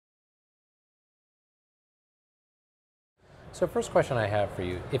So first question I have for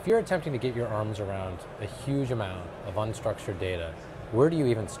you, if you're attempting to get your arms around a huge amount of unstructured data, where do you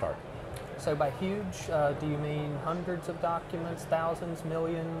even start? So by huge, do you mean hundreds of documents, thousands,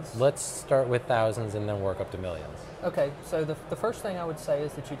 millions? Let's start with thousands and then work up to millions. Okay, so the first thing I would say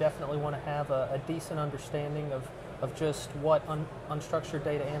is that you definitely want to have a decent understanding of just what unstructured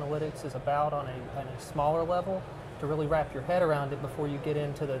data analytics is about on a smaller level to really wrap your head around it before you get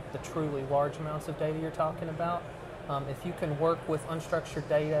into the truly large amounts of data you're talking about. If you can work with unstructured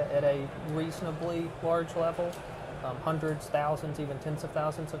data at a reasonably large level, hundreds, thousands, even tens of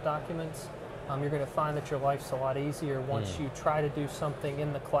thousands of documents, you're going to find that your life's a lot easier once you try to do something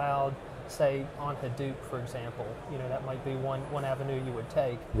in the cloud, say on Hadoop, for example. You know, that might be one avenue you would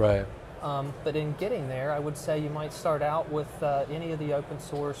take. Right. But in getting there, I would say you might start out with any of the open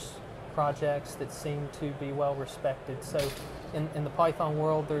source projects that seem to be well respected. So in the Python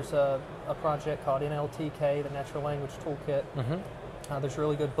world, there's a project called NLTK, the Natural Language Toolkit. There's a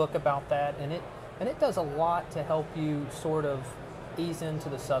really good book about that, and it does a lot to help you sort of ease into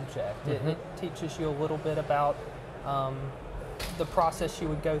the subject. It teaches you a little bit about the process you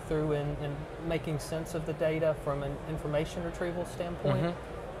would go through in making sense of the data from an information retrieval standpoint,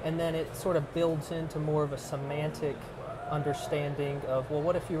 and then it sort of builds into more of a semantic understanding of, well,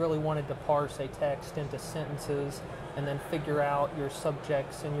 what if you really wanted to parse a text into sentences and then figure out your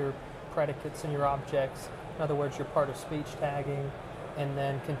subjects and your predicates and your objects, in other words, your part of speech tagging, and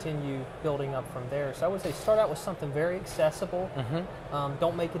then continue building up from there. So I would say start out with something very accessible.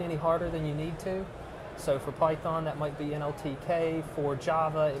 Don't make it any harder than you need to. So for Python, that might be NLTK. For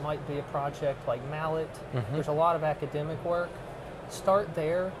Java, it might be a project like Mallet. There's a lot of academic work. Start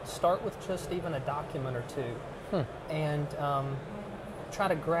there. Start with just even a document or two. And try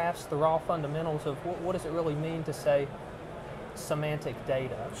to grasp the raw fundamentals of what does it really mean to say semantic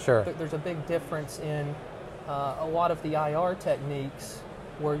data. Sure. There's a big difference in a lot of the IR techniques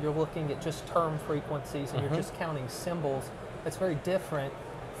where you're looking at just term frequencies and you're just counting symbols. It's very different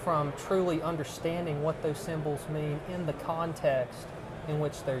from truly understanding what those symbols mean in the context in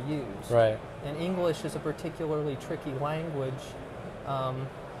which they're used. Right. And English is a particularly tricky language.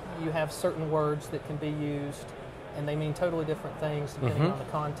 You have certain words that can be used and they mean totally different things depending on the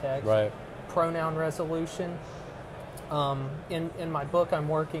context. Right. Pronoun resolution. In my book I'm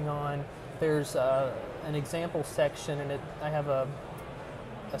working on, there's an example section, and I have a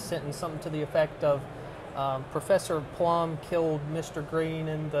sentence, something to the effect of, Professor Plum killed Mr. Green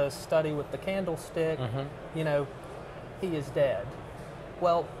in the study with the candlestick. You know, he is dead.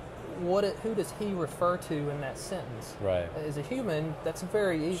 Well, who does he refer to in that sentence? Right. As a human, that's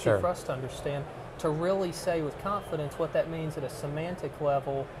very easy for us to understand. To really say with confidence what that means at a semantic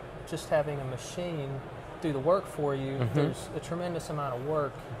level, just having a machine do the work for you, there's a tremendous amount of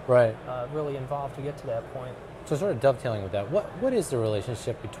work really involved to get to that point. So sort of dovetailing with that, what is the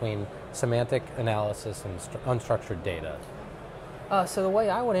relationship between semantic analysis and unstructured data? So the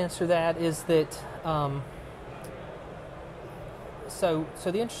way I would answer that is that, so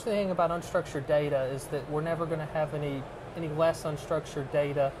the interesting thing about unstructured data is that we're never going to have any less unstructured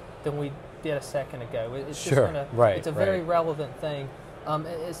data than we did a second ago. It's just gonna, it's a very relevant thing.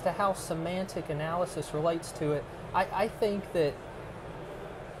 As to how semantic analysis relates to it, I think that,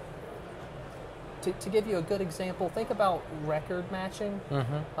 to give you a good example, think about record matching.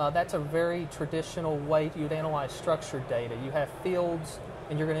 That's a very traditional way you'd analyze structured data. You have fields,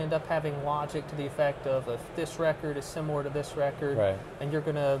 and you're going to end up having logic to the effect of if this record is similar to this record, and you're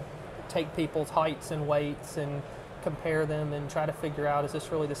going to take people's heights and weights and compare them and try to figure out, is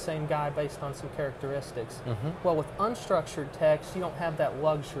this really the same guy based on some characteristics? Well, with unstructured text, you don't have that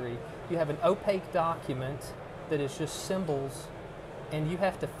luxury. You have an opaque document that is just symbols, and you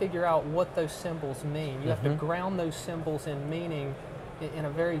have to figure out what those symbols mean. You have to ground those symbols in meaning in a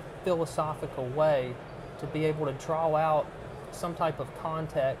very philosophical way to be able to draw out some type of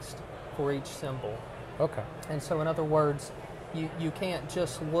context for each symbol. And so in other words, you can't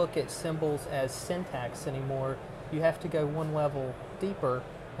just look at symbols as syntax anymore. You have to go one level deeper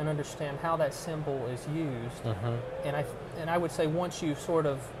and understand how that symbol is used. And I would say once you've sort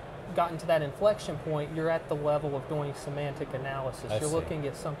of gotten to that inflection point, you're at the level of doing semantic analysis. You're looking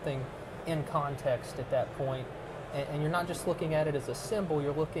at something in context at that point, and you're not just looking at it as a symbol,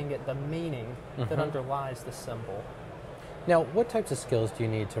 you're looking at the meaning that underlies the symbol. Now, what types of skills do you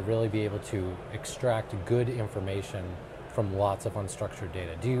need to really be able to extract good information from lots of unstructured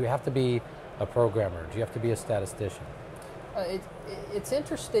data? Do you have to be a programmer? Do you have to be a statistician? It's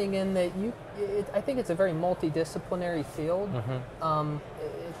interesting in that I think it's a very multidisciplinary field.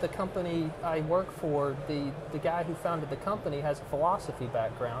 The company I work for, the guy who founded the company has a philosophy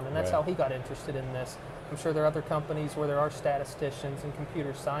background, and that's Right. how he got interested in this. I'm sure there are other companies where there are statisticians and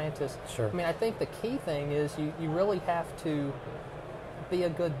computer scientists. Sure. I mean, I think the key thing is you really have to be a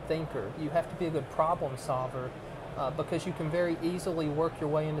good thinker. You have to be a good problem solver. Because you can very easily work your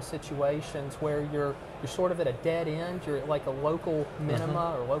way into situations where you're sort of at a dead end. You're at like a local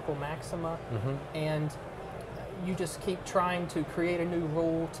minima or local maxima, and you just keep trying to create a new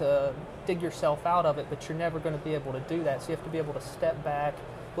rule to dig yourself out of it, but you're never going to be able to do that. So you have to be able to step back,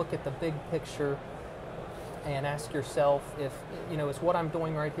 look at the big picture, and ask yourself if, is what I'm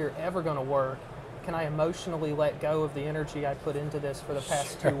doing right here ever going to work? Can I emotionally let go of the energy I put into this for the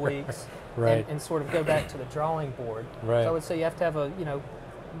past 2 weeks? Right. And sort of go back to the drawing board. Right. So I would say you have to have a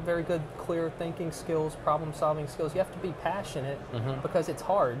very good, clear thinking skills, problem solving skills. You have to be passionate because it's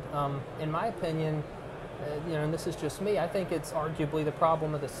hard. In my opinion, and this is just me, I think it's arguably the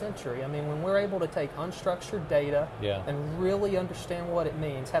problem of the century. I mean, when we're able to take unstructured data and really understand what it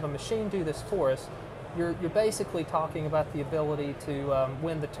means, have a machine do this for us, you're basically talking about the ability to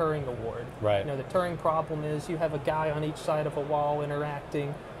win the Turing Award. Right. The Turing problem is you have a guy on each side of a wall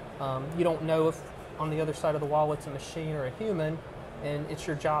interacting. You don't know if on the other side of the wall it's a machine or a human, and it's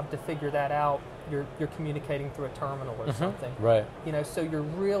your job to figure that out. You're communicating through a terminal or something. Right. So you're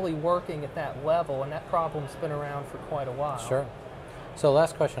really working at that level, and that problem's been around for quite a while. Sure. So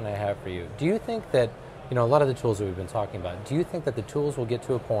last question I have for you. Do you think that, a lot of the tools that we've been talking about, do you think that the tools will get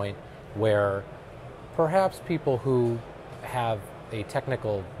to a point where perhaps people who have a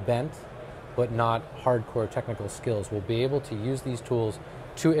technical bent but not hardcore technical skills will be able to use these tools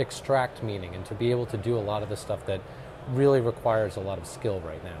to extract meaning and to be able to do a lot of the stuff that really requires a lot of skill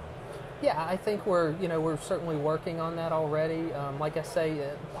right now? Yeah, I think we're certainly working on that already. Like I say,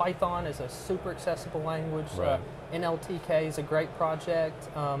 Python is a super accessible language. Right. NLTK is a great project.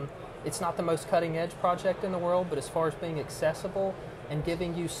 It's not the most cutting edge project in the world, but as far as being accessible and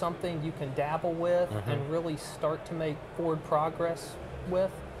giving you something you can dabble with and really start to make forward progress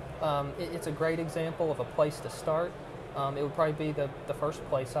with, it's a great example of a place to start. It would probably be the first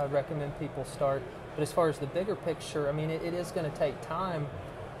place I would recommend people start. But as far as the bigger picture, I mean, it is going to take time.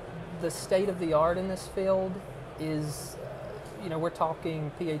 The state of the art in this field is, we're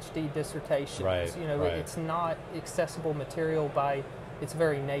talking PhD dissertations. Right, right. It's not accessible material by its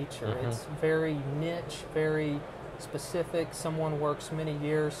very nature. It's very niche, very specific. Someone works many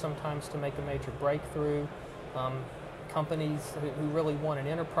years sometimes to make a major breakthrough. Companies who really want an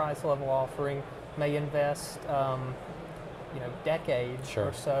enterprise level offering may invest decades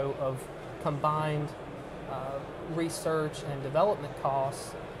or so of combined research and development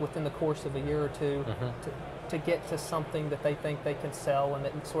costs within the course of a year or two to get to something that they think they can sell and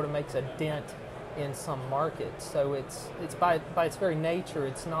that sort of makes a dent in some market. So it's by its very nature,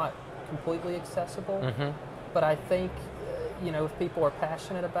 it's not completely accessible. But I think if people are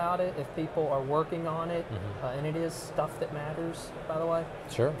passionate about it, if people are working on it, and it is stuff that matters, by the way,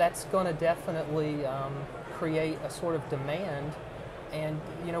 that's going to definitely create a sort of demand. And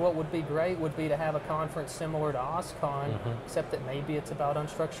what would be great would be to have a conference similar to OSCON, except that maybe it's about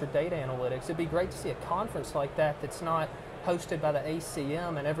unstructured data analytics. It'd be great to see a conference like that that's not hosted by the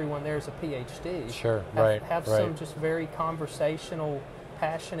ACM and everyone there's a PhD. Have some just very conversational,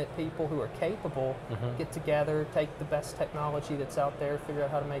 passionate people who are capable get together, take the best technology that's out there, figure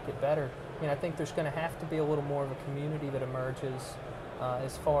out how to make it better. I think there's going to have to be a little more of a community that emerges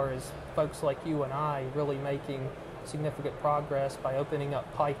as far as folks like you and I really making significant progress by opening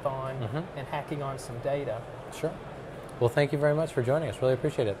up Python and hacking on some data. Sure. Well, thank you very much for joining us. Really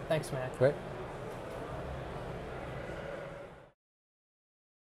appreciate it. Thanks, Matt. Great.